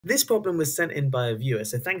This problem was sent in by a viewer,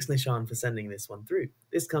 so thanks Nishan for sending this one through.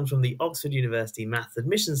 This comes from the Oxford University Maths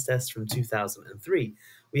Admissions Test from 2003.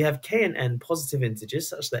 We have k and n positive integers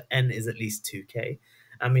such that n is at least 2k,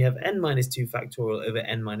 and we have n minus 2 factorial over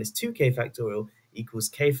n minus 2k factorial equals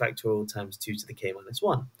k factorial times 2 to the k minus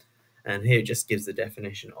 1. And here it just gives the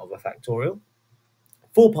definition of a factorial.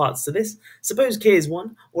 4 parts to this. Suppose k is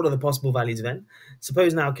 1, what are the possible values of n?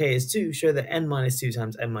 Suppose now k is 2, show that n minus 2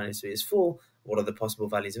 times n minus 3 is 4, what are the possible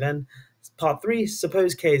values of n? Part 3,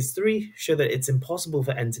 suppose k is 3, show that it's impossible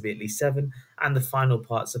for n to be at least 7, and the final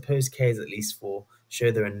part, suppose k is at least 4,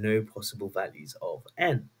 show there are no possible values of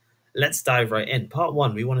n. Let's dive right in. Part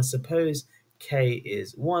 1, we want to suppose k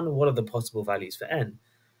is 1, what are the possible values for n?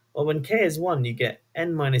 Well, when k is 1, you get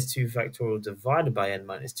n minus 2 factorial divided by n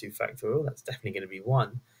minus 2 factorial, that's definitely going to be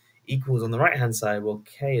 1, equals on the right-hand side, well,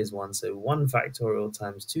 k is 1, so 1 factorial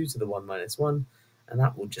times 2 to the 1 minus 1, and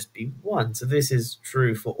that will just be 1. So this is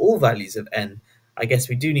true for all values of n. I guess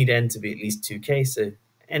we do need n to be at least 2k, so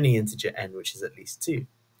any integer n which is at least 2.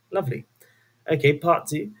 Lovely. Okay, part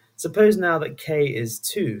 2. Suppose now that k is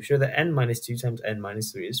 2, show that n minus 2 times n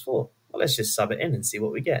minus 3 is 4. Well, let's just sub it in and see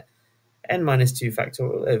what we get. N minus 2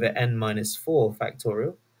 factorial over n minus 4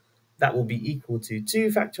 factorial, that will be equal to 2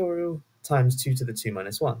 factorial times 2 to the 2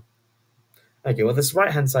 minus 1. Okay, well, this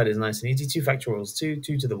right-hand side is nice and easy. 2 factorial is 2,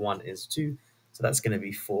 2 to the 1 is 2, so that's going to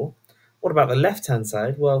be 4. What about the left-hand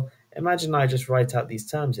side? Well, imagine I just write out these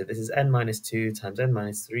terms here. This is n minus 2 times n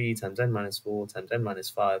minus 3 times n minus 4 times n minus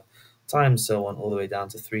 5 times so on all the way down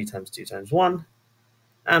to 3 times 2 times 1.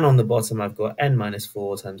 And on the bottom, I've got n minus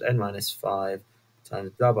 4 times n minus 5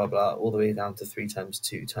 times blah, blah, blah, all the way down to 3 times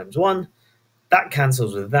 2 times 1. That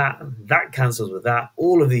cancels with that. That cancels with that.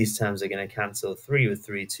 All of these terms are going to cancel. 3 with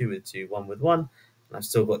 3, 2 with 2, 1 with 1. And I've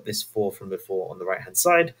still got this 4 from before on the right-hand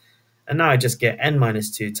side. And now I just get n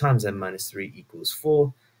minus 2 times n minus 3 equals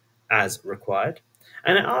 4 as required.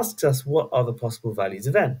 And it asks us what are the possible values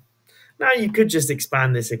of n. Now you could just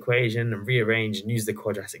expand this equation and rearrange and use the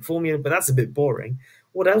quadratic formula, but that's a bit boring.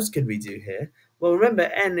 What else could we do here? Well, remember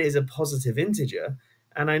n is a positive integer,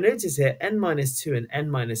 and I notice here n minus 2 and n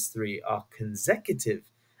minus 3 are consecutive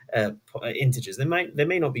integers. They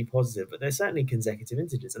may not be positive, but they're certainly consecutive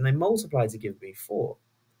integers, and they multiply to give me 4.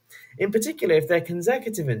 In particular, if they're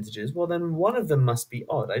consecutive integers, well then one of them must be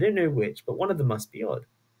odd. I don't know which, but one of them must be odd.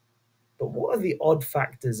 But what are the odd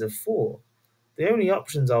factors of 4? The only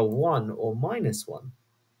options are 1 or minus 1.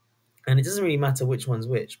 And it doesn't really matter which one's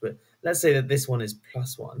which, but let's say that this one is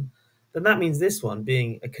plus 1. Then that means this one,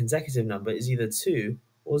 being a consecutive number, is either 2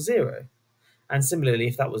 or 0. And similarly,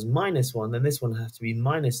 if that was minus 1, then this one has to be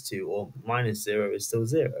minus 2, or minus 0 is still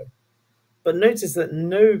 0. But notice that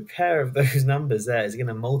no pair of those numbers there is going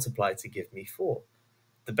to multiply to give me 4.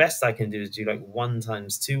 The best I can do is do like 1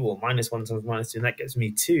 times 2, or minus 1 times minus 2, and that gets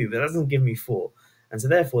me 2, but that doesn't give me 4. And so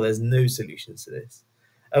therefore, there's no solutions to this.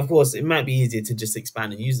 Of course, it might be easier to just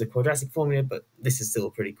expand and use the quadratic formula, but this is still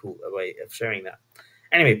a pretty cool way of showing that.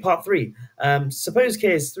 Anyway, part 3. Suppose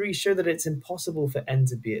k is 3, show that it's impossible for n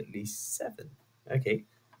to be at least 7. Okay,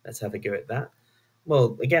 let's have a go at that.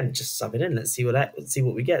 Well, again, just sub it in. Let's see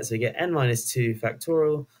what we get. So we get n minus 2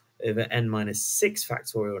 factorial over n minus 6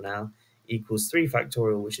 factorial now equals 3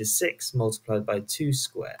 factorial, which is 6 multiplied by 2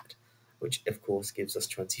 squared, which of course gives us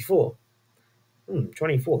 24.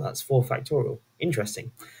 24, that's 4 factorial.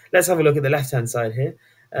 Interesting. Let's have a look at the left-hand side here.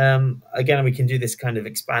 Again, we can do this kind of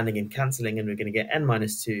expanding and cancelling, and we're going to get n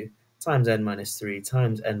minus 2 times n minus 3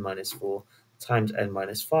 times n minus 4 times n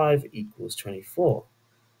minus 5 equals 24.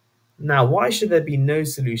 Now, why should there be no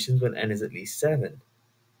solutions when n is at least 7?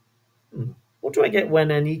 What do I get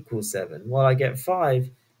when n equals 7? Well, I get 5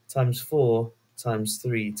 times 4 times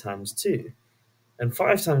 3 times 2. And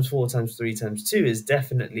 5 times 4 times 3 times 2 is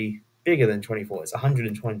definitely bigger than 24. It's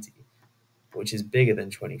 120, which is bigger than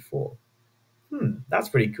 24. That's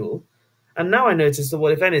pretty cool. And now I notice that,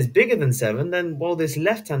 well, if n is bigger than 7, then, well, this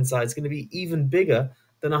left-hand side is going to be even bigger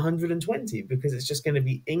than 120, because it's just going to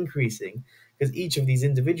be increasing, because each of these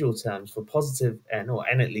individual terms for positive n, or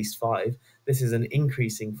n at least 5, this is an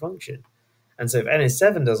increasing function. And so if n is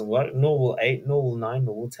 7 doesn't work, nor will 8, nor will 9,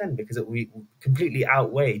 nor will 10, because it will completely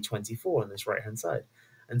outweigh 24 on this right-hand side.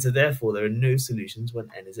 And so therefore, there are no solutions when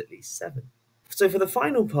n is at least 7. So for the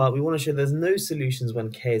final part, we want to show there's no solutions when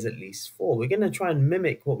k is at least 4. We're going to try and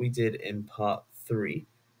mimic what we did in part 3.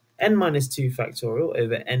 N minus 2 factorial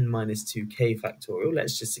over n minus 2k factorial,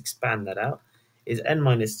 let's just expand that out, is n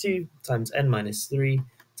minus 2 times n minus 3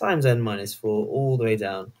 times n minus 4 all the way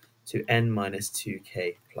down to n minus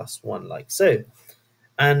 2k plus 1, like so.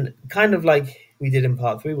 And kind of like we did in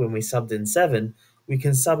part 3 when we subbed in 7, we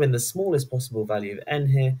can sub in the smallest possible value of n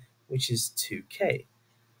here, which is 2k.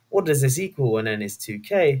 What does this equal when n is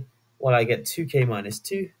 2k? Well, I get 2k minus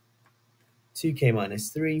 2, 2k minus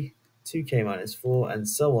 3, 2k minus 4, and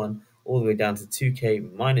so on, all the way down to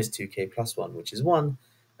 2k minus 2k plus 1, which is 1.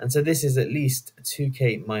 And so this is at least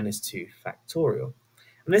 2k minus 2 factorial.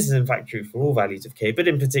 And this is in fact true for all values of k, but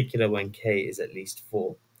in particular when k is at least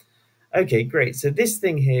 4. Okay, great. So this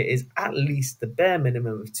thing here is at least the bare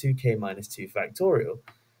minimum of 2k minus 2 factorial.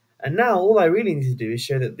 And now all I really need to do is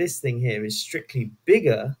show that this thing here is strictly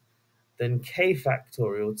bigger than k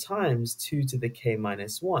factorial times 2 to the k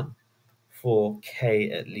minus 1 for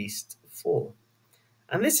k at least 4.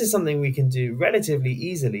 And this is something we can do relatively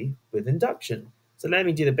easily with induction. So let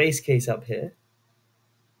me do the base case up here,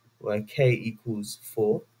 where k equals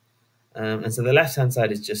 4. And so the left-hand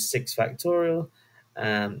side is just 6 factorial.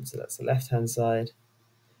 So that's the left-hand side.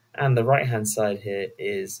 And the right-hand side here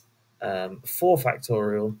is 4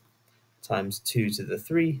 factorial times 2 to the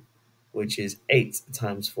 3, which is 8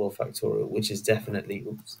 times 4 factorial, which is definitely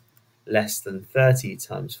less than 30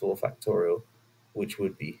 times 4 factorial, which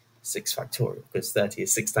would be 6 factorial, because 30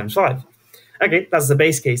 is 6 times 5. Okay, that's the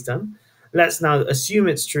base case done. Let's now assume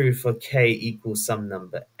it's true for k equals some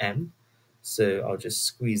number m. So I'll just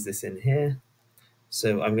squeeze this in here.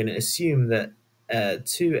 So I'm going to assume that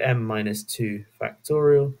 2m minus 2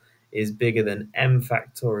 factorial is bigger than m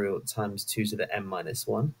factorial times 2 to the m minus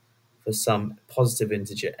 1 for some positive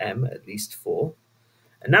integer m, at least 4.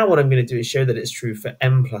 And now what I'm going to do is show that it's true for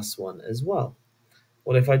m plus 1 as well.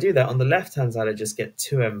 Well, if I do that, on the left-hand side, I just get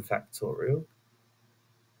 2m factorial.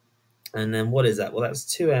 And then what is that? Well, that's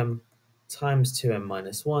 2m times 2m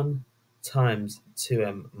minus 1 times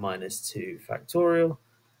 2m minus 2 factorial.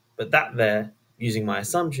 But that there, using my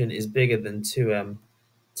assumption, is bigger than 2m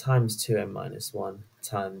times 2m minus 1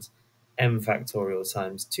 times m factorial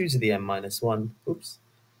times 2 to the m minus 1. Oops.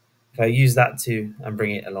 If I use that 2 and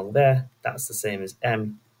bring it along there, that's the same as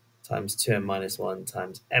m times 2m minus 1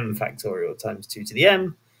 times m factorial times 2 to the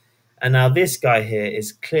m. And now this guy here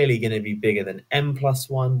is clearly going to be bigger than m plus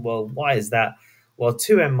 1. Well, why is that? Well,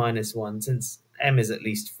 2m minus 1, since m is at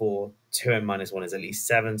least 4, 2m minus 1 is at least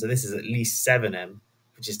 7. So this is at least 7m,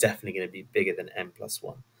 which is definitely going to be bigger than m plus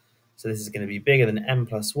 1. So this is going to be bigger than m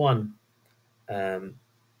plus 1 times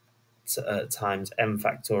m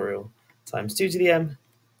factorial times 2 to the m,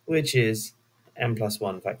 which is m plus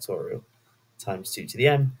 1 factorial times 2 to the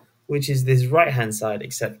m, which is this right-hand side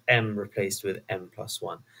except m replaced with m plus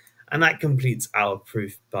 1. And that completes our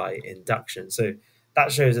proof by induction. So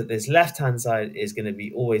that shows that this left-hand side is going to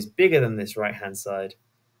be always bigger than this right-hand side.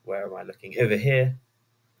 Where am I looking? Over here.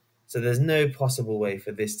 So there's no possible way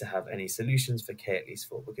for this to have any solutions for k at least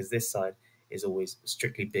 4, because this side is always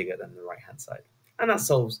strictly bigger than the right-hand side. And that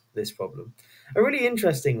solves this problem. A really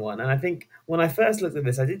interesting one, and I think when I first looked at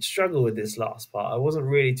this, I did struggle with this last part. I wasn't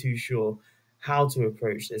really too sure how to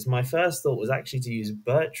approach this. My first thought was actually to use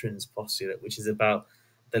Bertrand's postulate, which is about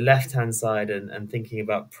the left-hand side and thinking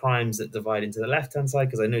about primes that divide into the left-hand side,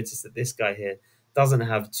 because I noticed that this guy here doesn't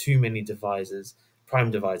have too many divisors,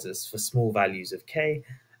 prime divisors for small values of k.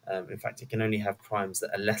 In fact, it can only have primes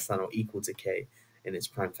that are less than or equal to k in its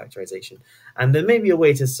prime factorization. And there may be a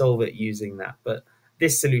way to solve it using that, but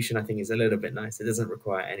this solution I think is a little bit nice. It doesn't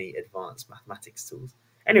require any advanced mathematics tools.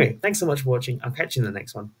 Anyway, thanks so much for watching. I'll catch you in the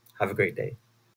next one. Have a great day.